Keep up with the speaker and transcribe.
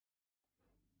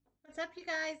What's up, you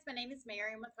guys? My name is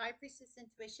Mary. I'm with High Priestess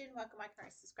Intuition. Welcome, my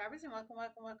current subscribers, and welcome,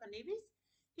 newbies.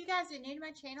 If you guys are new to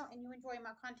my channel and you enjoy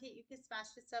my content, you can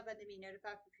smash the sub button to be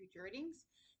notified for future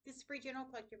readings. This is free general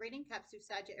collective reading. Caps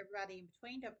beside you, everybody in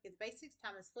between. Don't forget the basics.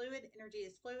 Time is fluid. Energy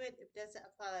is fluid. If it doesn't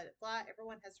apply, let it fly.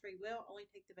 Everyone has free will.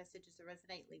 Only take the messages that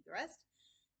resonate. Leave the rest.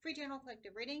 Free general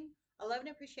collective reading. I love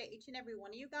and appreciate each and every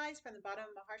one of you guys from the bottom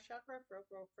of my heart chakra. For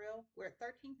real. We're at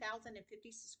 13,050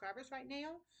 subscribers right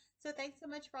now. So thanks so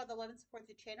much for all the love and support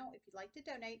of the channel. If you'd like to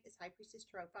donate, it's High Priestess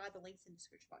Tarot 5. The link's in the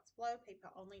description box below.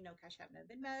 PayPal only, no Cash App, no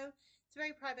Venmo. It's a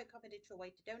very private, confidential way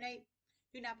to donate.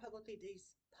 Do not publicly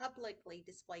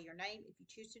display your name if you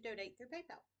choose to donate through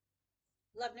PayPal.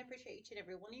 Love and appreciate each and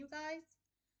every one of you guys.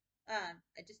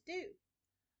 I just do.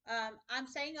 I'm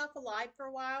staying off a live for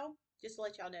a while, just to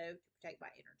let y'all know, to protect my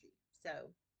energy.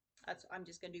 So I'm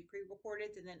just going to do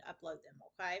pre-recorded and then upload them,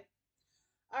 okay?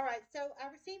 All right, so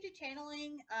I received a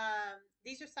channeling.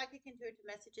 These are psychic intuitive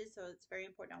messages, so it's very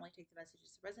important to only take the messages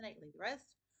that resonate, leave the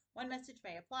rest. One message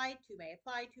may apply, two may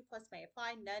apply, 2+ may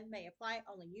apply, none may apply.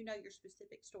 Only you know your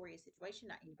specific story or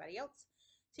situation, not anybody else.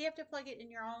 So you have to plug it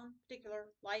in your own particular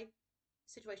life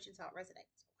situation so it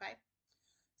resonates, okay?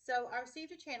 So I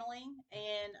received a channeling,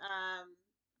 and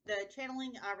the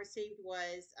channeling I received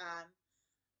was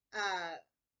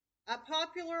a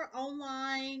popular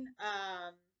online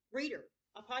reader.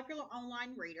 A popular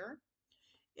online reader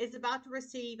is about to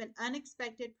receive an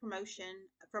unexpected promotion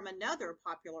from another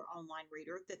popular online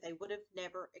reader that they would have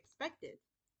never expected.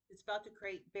 It's about to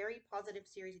create very positive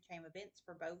series of chain events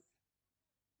for both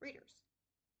readers.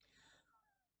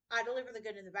 I deliver the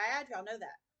good and the bad. Y'all know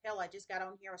that. Hell, I just got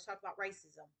on here. I was talking about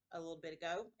racism a little bit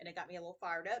ago, and it got me a little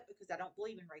fired up because I don't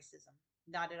believe in racism.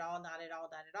 Not at all, not at all,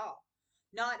 not at all.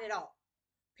 Not at all.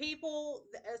 People,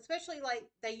 especially like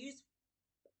they use,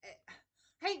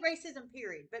 hate racism,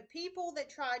 period. But people that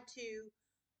try to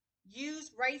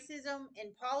use racism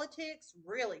in politics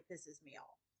really pisses me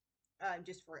off.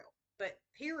 Just for real. But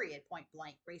period, point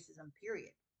blank, racism,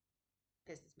 period,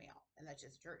 pisses me off. And that's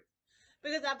just the truth.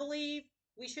 Because I believe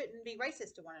we shouldn't be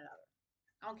racist to one another.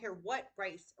 I don't care what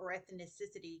race or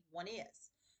ethnicity one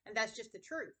is. And that's just the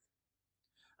truth.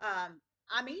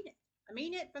 I mean it. I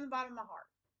mean it from the bottom of my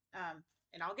heart.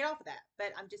 And I'll get off of that. But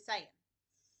I'm just saying.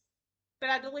 But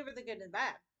I deliver the good and the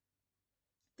bad.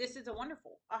 This is a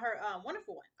wonderful one.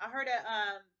 I heard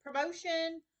a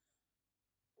promotion.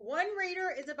 One reader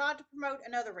is about to promote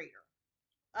another reader.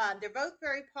 They're both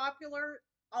very popular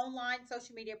online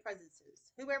social media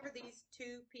presences, whoever these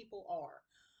two people are.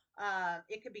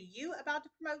 It could be you about to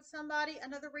promote somebody,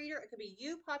 another reader. It could be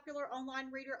you, popular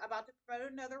online reader, about to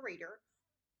promote another reader.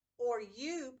 Or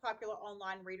you, popular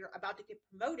online reader, about to get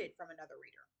promoted from another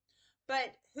reader.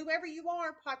 But whoever you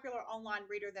are, popular online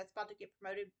reader that's about to get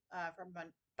promoted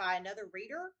by another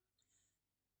reader,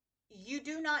 you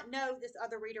do not know this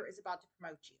other reader is about to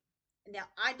promote you. Now,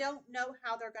 I don't know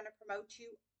how they're going to promote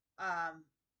you. I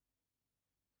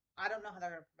don't know how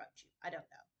they're going to promote you. I don't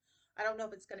know. I don't know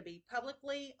if it's going to be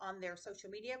publicly on their social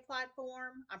media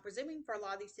platform. I'm presuming for a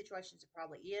lot of these situations it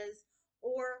probably is,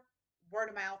 or word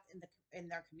of mouth in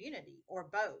their community, or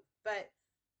both. But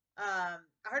I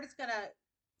heard it's going to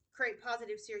create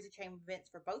positive series of chain events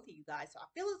for both of you guys. So I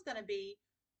feel it's going to be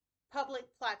public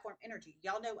platform energy.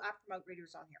 Y'all know I promote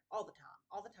readers on here all the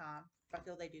time. If I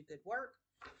feel they do good work,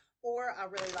 or I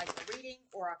really like the reading,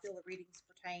 or I feel the readings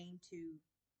pertain to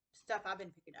stuff I've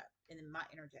been picking up in my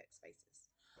energetic spaces.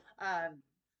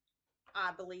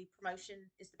 I believe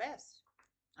promotion is the best.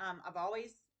 I've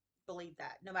always believed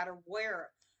that, no matter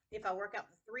where, if I work out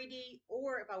in the 3D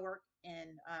or if I work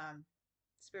in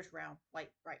spiritual realm, like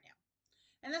right now.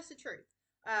 And that's the truth.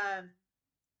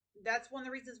 That's one of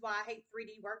the reasons why I hate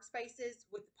 3D workspaces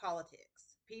with the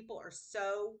politics. People are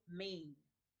so mean.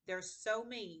 They're so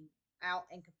mean out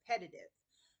and competitive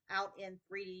out in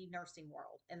 3D nursing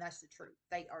world. And that's the truth.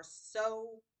 They are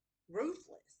so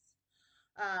ruthless.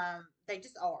 They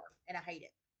just are. And I hate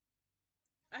it.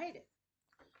 I hate it.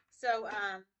 So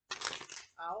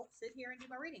I'll sit here and do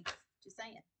my readings. Just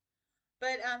saying.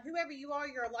 But whoever you are,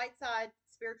 you're a light side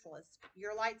spiritualist.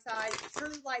 You're a light side,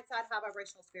 true light side, high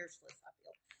vibrational spiritualist, I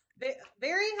feel.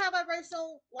 Very high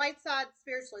vibrational light side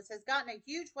spiritualist has gotten a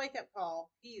huge wake-up call.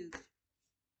 Huge.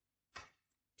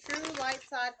 True light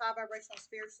side, high vibrational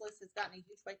spiritualist has gotten a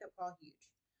huge wake-up call. Huge.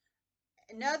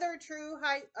 Another true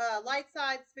light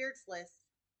side spiritualist.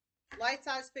 Light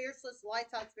side spiritualist, light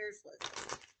side spiritualist.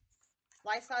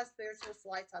 Light side spiritualist,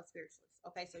 light side spiritualist.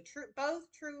 Okay, so both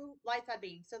true light side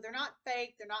beings. So they're not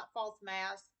fake, they're not false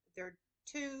masks. They're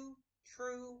two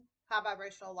true high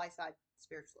vibrational light side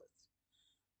spiritualists.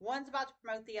 One's about to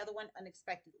promote the other one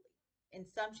unexpectedly. in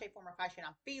some shape, form, or fashion,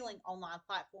 I'm feeling online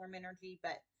platform energy,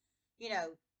 but you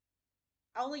know,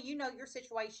 only you know your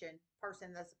situation,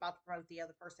 person that's about to promote the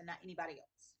other person, not anybody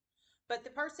else. But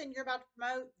the person you're about to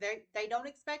promote, they don't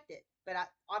expect it. But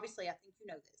obviously, I think you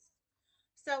know this.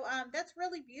 So that's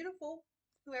really beautiful.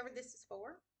 Whoever this is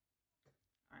for.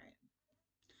 All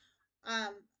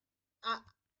right.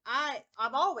 I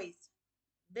I've always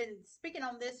been speaking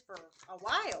on this for a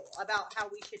while about how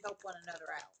we should help one another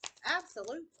out.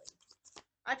 Absolutely.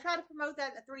 I try to promote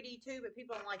that in the 3D too, but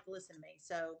people don't like to listen to me.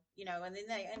 So, and then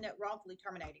they end up wrongfully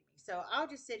terminating me. So I'll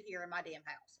just sit here in my damn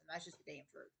house, and that's just the damn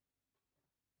truth.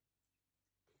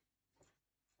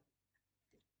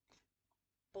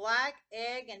 Black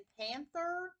egg and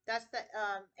panther. That's the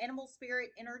animal spirit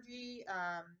energy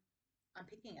I'm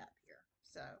picking up here.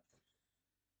 So,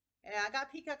 and I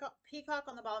got peacock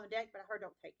on the bottom of the deck, but I heard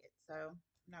don't take it. So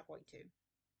I'm not going to.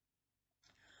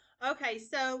 Okay,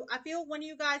 so I feel one of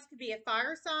you guys could be a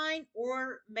fire sign,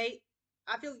 or make.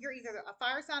 I feel you're either a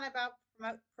fire sign about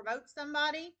to promote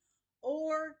somebody,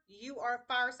 or you are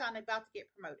a fire sign about to get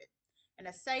promoted. And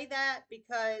I say that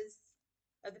because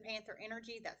of the Panther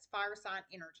energy. That's fire sign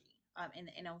energy in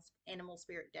the animal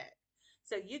spirit deck.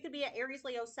 So you could be an Aries,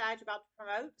 Leo, Sag about to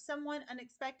promote someone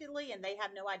unexpectedly, and they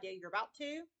have no idea you're about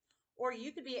to, or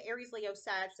you could be an Aries, Leo,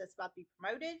 Sag that's about to be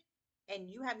promoted, and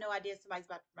you have no idea somebody's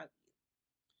about to promote you.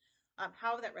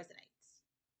 How that resonates.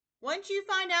 Once you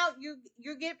find out you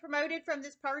get promoted from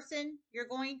this person, you're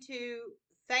going to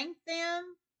thank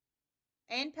them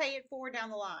and pay it forward down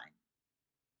the line.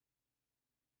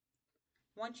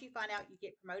 Once you find out you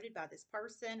get promoted by this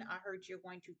person, I heard you're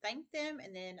going to thank them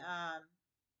and then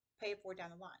pay it forward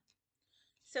down the line.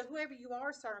 So whoever you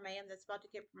are, sir, ma'am, that's about to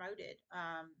get promoted,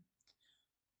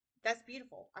 that's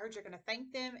beautiful. I heard you're going to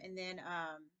thank them and then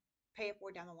pay it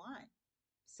forward down the line.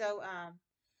 So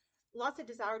lots of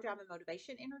desire, drive, and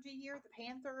motivation energy here. The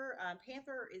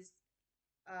Panther is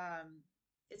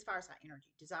it's fire sign energy,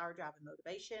 desire, drive, and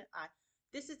motivation.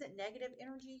 This isn't negative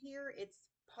energy here. It's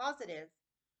positive,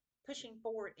 pushing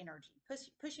forward energy.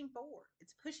 Pushing forward.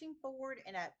 It's pushing forward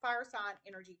in a fire sign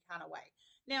energy kind of way.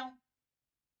 Now,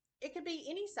 it could be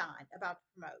any sign about to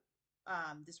promote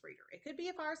this reader. It could be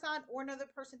a fire sign or another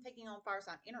person taking on fire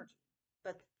sign energy,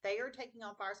 but they are taking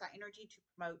on fire sign energy to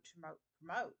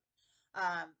promote.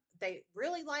 They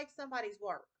really like somebody's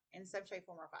work in some shape,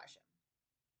 form, or fashion.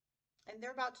 And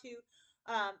they're about to,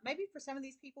 maybe for some of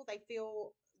these people, they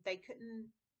feel they couldn't,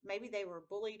 maybe they were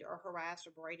bullied or harassed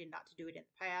or berated not to do it in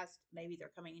the past. Maybe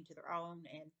they're coming into their own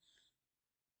and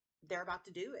they're about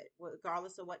to do it,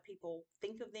 regardless of what people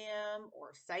think of them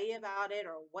or say about it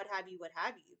or what have you,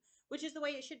 which is the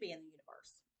way it should be in the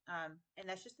universe. And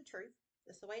that's just the truth.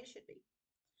 That's the way it should be.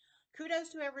 Kudos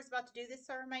to whoever's about to do this,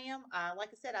 sir, ma'am. Like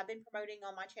I said, I've been promoting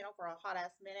on my channel for a hot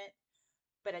ass minute,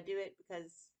 but I do it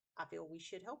because I feel we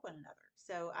should help one another.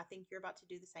 So I think you're about to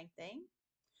do the same thing.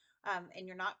 And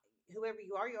you're not, whoever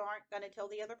you aren't going to tell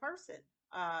the other person.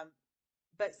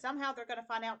 But somehow they're going to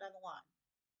find out down the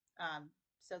line.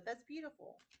 So that's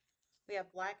beautiful. We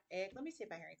have black egg. Let me see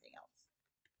if I hear anything else.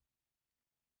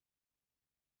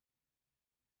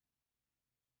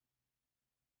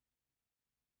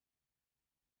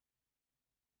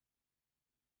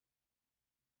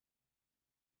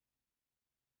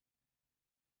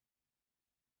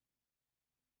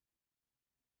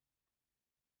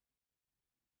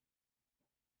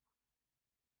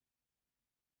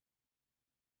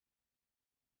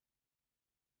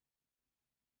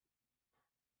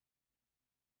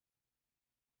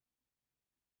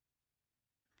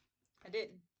 I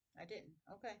didn't. I didn't.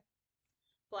 Okay.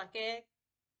 Black egg.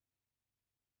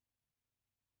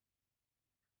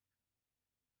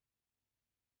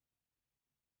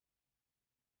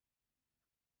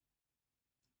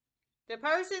 The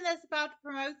person that's about to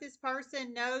promote this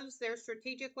person knows they have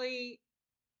strategically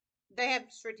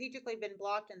been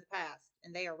blocked in the past,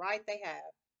 and they are right, they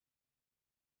have.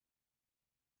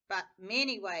 But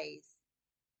many ways.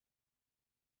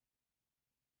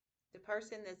 The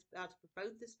person that's about to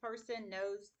promote this person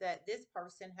knows that this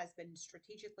person has been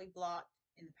strategically blocked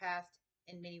in the past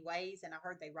in many ways, and I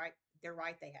heard they're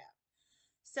right, they have.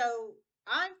 So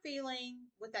I'm feeling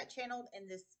with that channeled in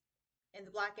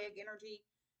the black egg energy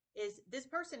is this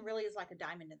person really is like a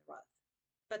diamond in the rough.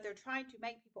 But they're trying to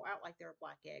make people out like they're a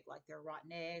black egg, like they're a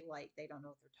rotten egg, like they don't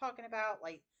know what they're talking about,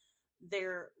 like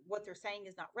what they're saying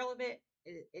is not relevant.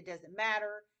 It doesn't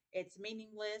matter. It's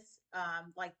meaningless.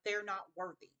 Like they're not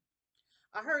worthy.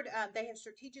 I heard they have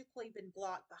strategically been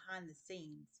blocked behind the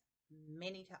scenes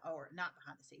many times, or not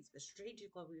behind the scenes, but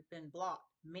strategically we've been blocked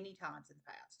many times in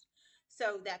the past.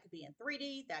 So that could be in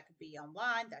 3D, that could be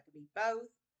online, that could be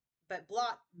both, but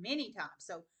blocked many times.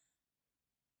 So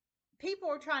people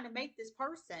are trying to make this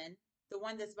person, the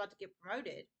one that's about to get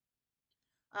promoted,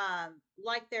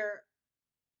 like they're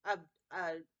a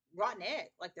rotten egg,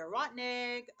 like they're a rotten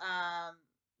egg,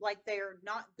 like they're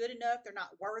not good enough, they're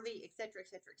not worthy, etc.,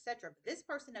 etc., etc. But this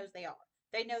person knows they are.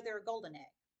 They know they're a golden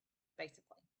egg,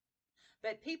 basically.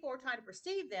 But people are trying to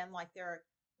perceive them like they're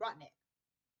a rotten egg.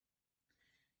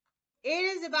 It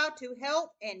is about to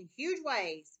help in huge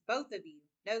ways. Both of you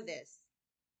know this.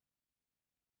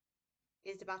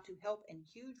 It is about to help in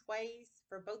huge ways.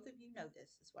 For both of you know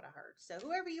this, is what I heard. So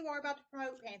whoever you are about to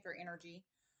promote Panther energy,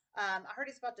 I heard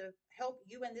it's about to help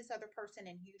you and this other person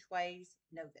in huge ways.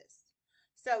 Know this.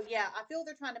 So yeah, I feel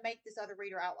they're trying to make this other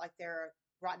reader out like they're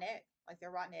a rotten egg. Like they're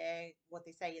a rotten egg. What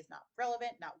they say is not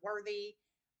relevant, not worthy,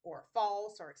 or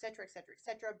false, or etc., etc.,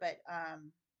 etc. But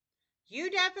you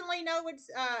definitely know it's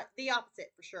the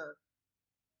opposite for sure.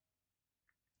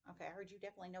 Okay, I heard you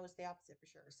definitely know it's the opposite for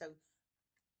sure. So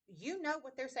you know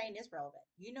what they're saying is relevant.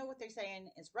 You know what they're saying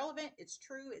is relevant. It's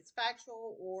true. It's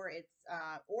factual, or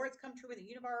it's come true in the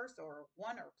universe, or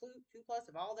one or two plus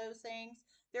of all those things.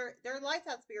 They're lights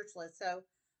out spiritualists. So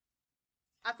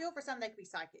I feel for some they could be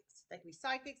psychics. They could be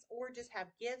psychics, or just have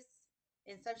gifts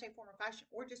in some shape, form, or fashion,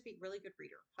 or just be a really good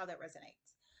reader. How that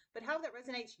resonates. But how that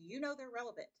resonates, you know they're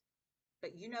relevant.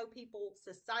 But you know people,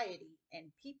 society,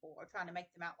 and people are trying to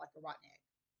make them out like a rotten egg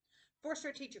for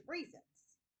strategic reasons.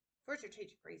 For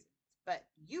strategic reasons. But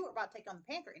you are about to take on the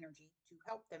Panther energy to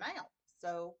help them out.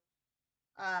 So,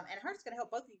 and Heart's going to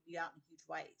help both of you out in huge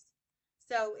ways.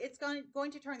 So it's going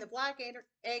to turn the black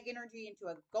egg energy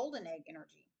into a golden egg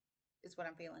energy, is what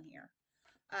I'm feeling here.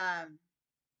 Um,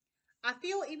 I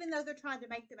feel even though they're trying to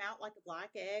make them out like a black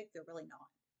egg, they're really not.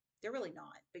 They're really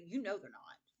not, but you know they're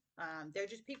not. They're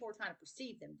just people are trying to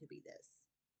perceive them to be this.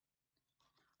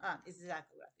 Is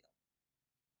exactly what I feel.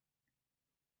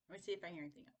 Let me see if I hear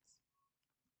anything else.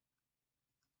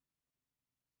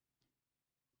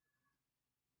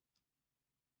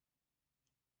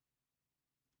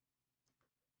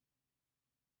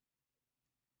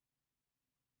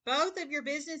 Both of your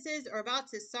businesses are about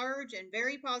to surge in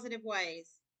very positive ways.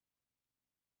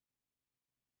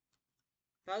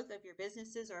 Both of your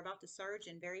businesses are about to surge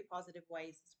in very positive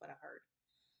ways, is what I heard.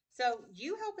 So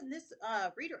you helping this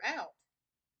reader out,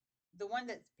 the one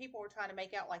that people were trying to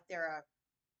make out like they're a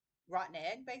rotten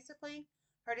egg, basically.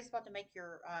 Heard it's about to make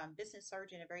your business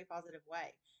surge in a very positive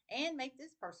way, and make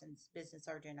this person's business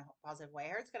surge in a positive way. I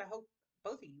heard it's going to help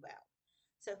both of you out.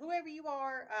 So whoever you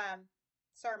are,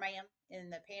 sir, ma'am, in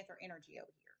the Panther energy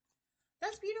over here,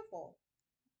 that's beautiful.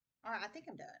 All right, I think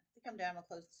I'm done. I'm gonna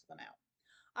close this one out.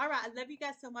 All right, I love you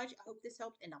guys so much. I hope this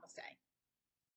helped, and namaste.